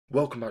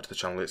Welcome back to the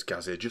channel, it's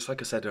Gaz here. Just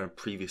like I said in a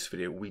previous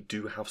video, we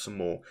do have some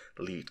more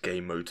leaked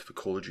game modes for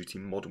Call of Duty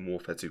Modern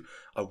Warfare 2.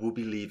 I will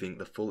be leaving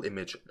the full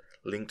image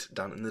linked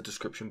down in the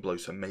description below,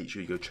 so make sure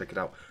you go check it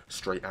out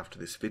straight after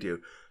this video.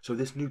 So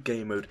this new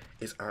game mode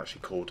is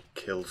actually called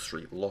Kill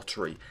Streak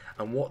Lottery,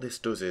 and what this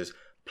does is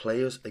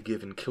players are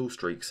given kill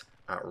streaks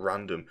at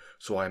random.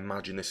 So I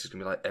imagine this is going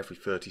to be like every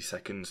 30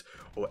 seconds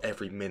or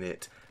every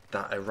minute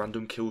that a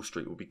random kill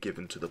streak will be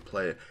given to the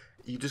player.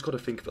 You just got to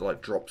think of it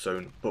like Drop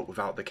Zone, but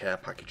without the care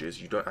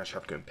packages. You don't actually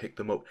have to go and pick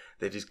them up,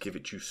 they just give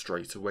it to you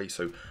straight away.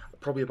 So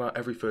probably about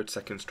every 30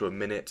 seconds to a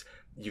minute,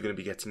 you're going to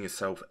be getting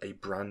yourself a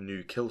brand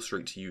new kill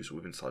streak to use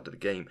with inside of the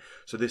game.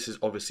 So this is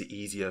obviously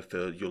easier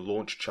for your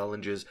launch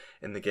challenges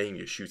in the game,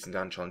 your shooting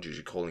down challenges,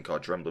 your calling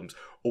cards, your emblems,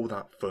 all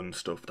that fun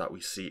stuff that we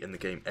see in the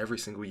game every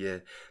single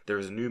year. There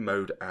is a new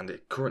mode, and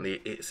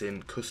currently it's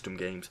in custom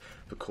games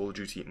for Call of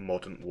Duty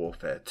Modern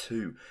Warfare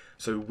 2.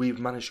 So we've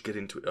managed to get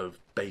into it of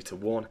Beta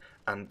 1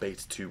 and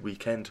Beta 2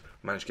 weekend,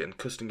 managed to get in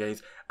custom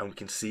games, and we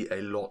can see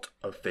a lot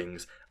of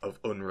things of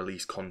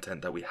unreleased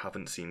content that we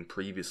haven't seen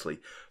previously.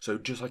 So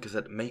just like I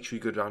said, make sure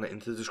you go down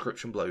into the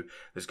description below,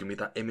 there's going to be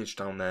that image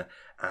down there,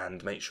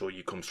 and make sure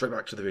you come straight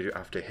back to the video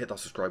after, hit that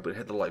subscribe button,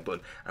 hit the like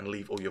button, and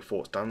leave all your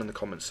thoughts down in the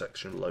comments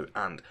section below,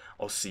 and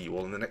I'll see you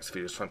all in the next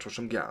video. So thanks for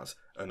watching, Gaz,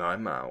 and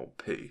I'm out.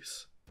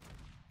 Peace.